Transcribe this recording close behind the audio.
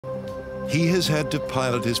He has had to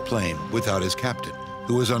pilot his plane without his captain,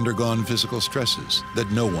 who has undergone physical stresses that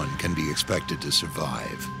no one can be expected to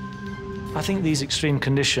survive. I think these extreme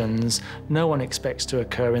conditions, no one expects to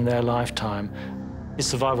occur in their lifetime. His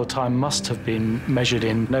survival time must have been measured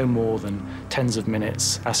in no more than tens of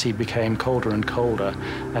minutes as he became colder and colder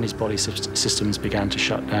and his body systems began to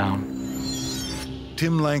shut down.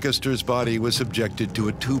 Tim Lancaster's body was subjected to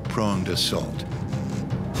a two-pronged assault.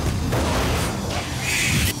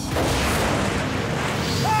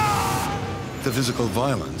 The physical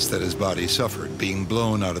violence that his body suffered being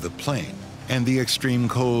blown out of the plane, and the extreme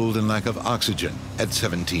cold and lack of oxygen at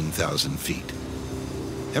 17,000 feet.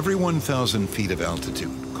 Every 1,000 feet of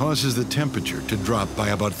altitude causes the temperature to drop by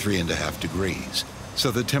about 3.5 degrees,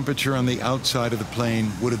 so the temperature on the outside of the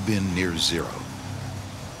plane would have been near zero.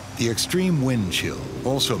 The extreme wind chill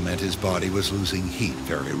also meant his body was losing heat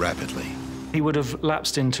very rapidly. He would have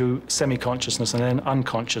lapsed into semi-consciousness and then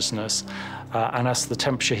unconsciousness, and as the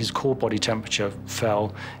temperature, his core body temperature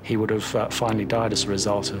fell, he would have finally died as a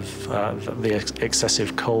result of the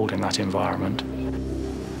excessive cold in that environment.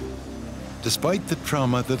 Despite the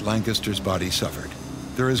trauma that Lancaster's body suffered,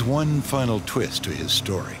 there is one final twist to his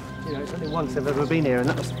story. You know, it's only once I've ever been here, and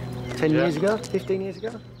that was 10 years ago, 15 years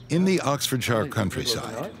ago. In the Oxfordshire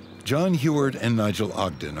countryside, John Heward and Nigel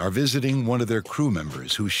Ogden are visiting one of their crew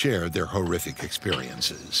members who shared their horrific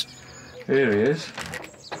experiences. Here he is.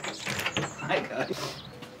 Hi, guys.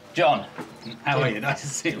 John, how are you? Nice to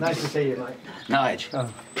see you. Nice to see you, mate. Nige.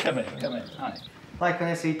 Oh. Come in. Hi. Like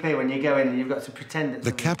on SEP, when you go in and you've got to pretend that...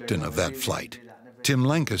 The captain of that flight, Tim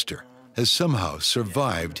Lancaster, has somehow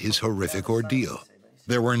survived his horrific ordeal.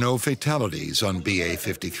 There were no fatalities on BA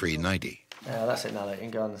 5390. Yeah, that's it now. You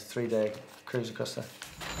can go on the 3-day cruise across there.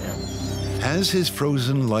 Yeah. As his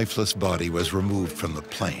frozen, lifeless body was removed from the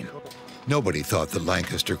plane, nobody thought that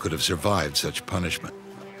Lancaster could have survived such punishment.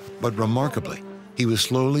 But remarkably, he was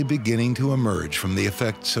slowly beginning to emerge from the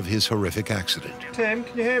effects of his horrific accident. Tim,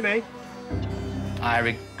 can you hear me? I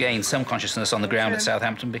regained some consciousness on the ground at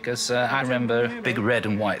Southampton because I remember big red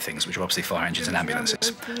and white things, which were obviously fire engines and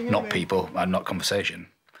ambulances, not people and not conversation.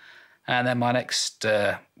 And then my next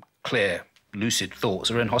clear, lucid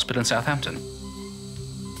thoughts are in hospital in Southampton.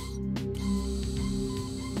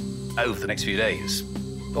 Over the next few days,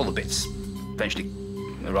 all the bits eventually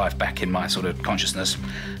arrived back in my sort of consciousness,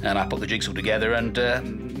 and I put the jigsaw together and,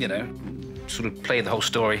 you know, sort of played the whole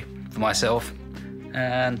story for myself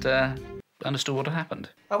and understood what had happened.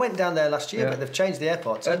 I went down there last year, but they've changed the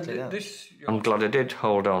airport totally now. I'm glad I did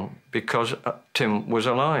hold on, because Tim was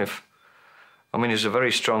alive. I mean, he's a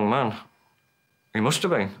very strong man. He must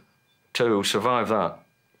have been. To survive that,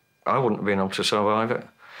 I wouldn't have been able to survive it.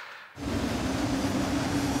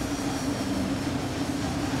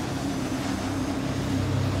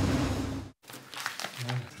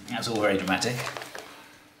 That's all very dramatic.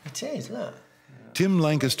 It is, look. Tim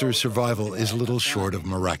Lancaster's survival is little short of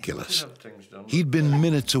miraculous. He'd been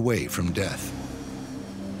minutes away from death.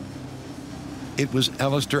 It was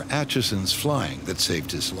Alistair Atchison's flying that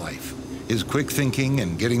saved his life. His quick thinking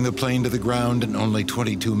and getting the plane to the ground in only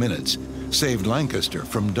 22 minutes saved Lancaster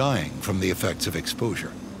from dying from the effects of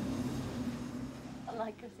exposure.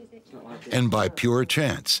 And by pure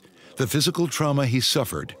chance, the physical trauma he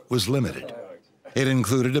suffered was limited. It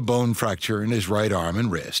included a bone fracture in his right arm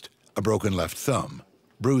and wrist, a broken left thumb,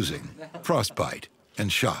 bruising, frostbite,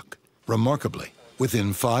 and shock. Remarkably,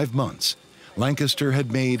 within 5 months, Lancaster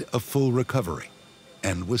had made a full recovery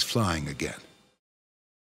and was flying again.